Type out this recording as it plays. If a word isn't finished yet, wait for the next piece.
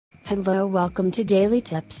Hello, welcome to Daily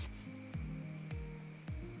Tips.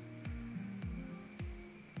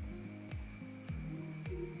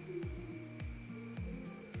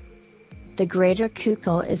 The greater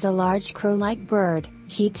coucal is a large crow-like bird.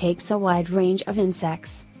 He takes a wide range of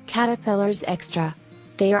insects, caterpillars etc.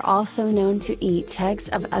 They are also known to eat eggs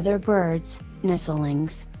of other birds,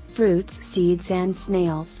 nestlings, fruits, seeds and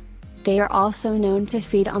snails. They are also known to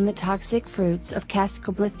feed on the toxic fruits of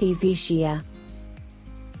Cascablathevacea.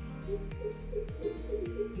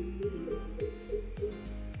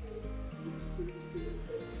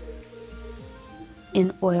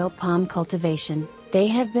 In oil palm cultivation, they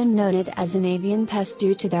have been noted as an avian pest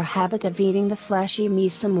due to their habit of eating the fleshy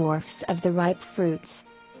mesomorphs of the ripe fruits.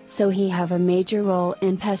 So he have a major role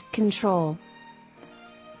in pest control.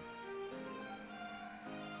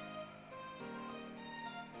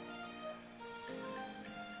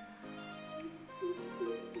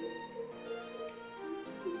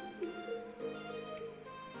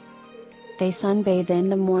 They sunbathe in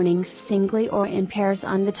the mornings singly or in pairs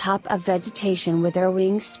on the top of vegetation with their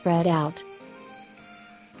wings spread out.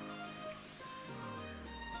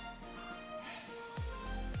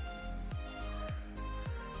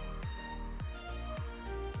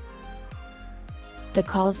 The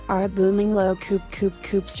calls are a booming low coop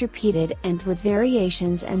coops repeated and with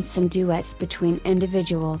variations and some duets between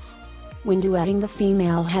individuals. When duetting, the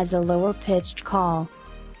female has a lower pitched call,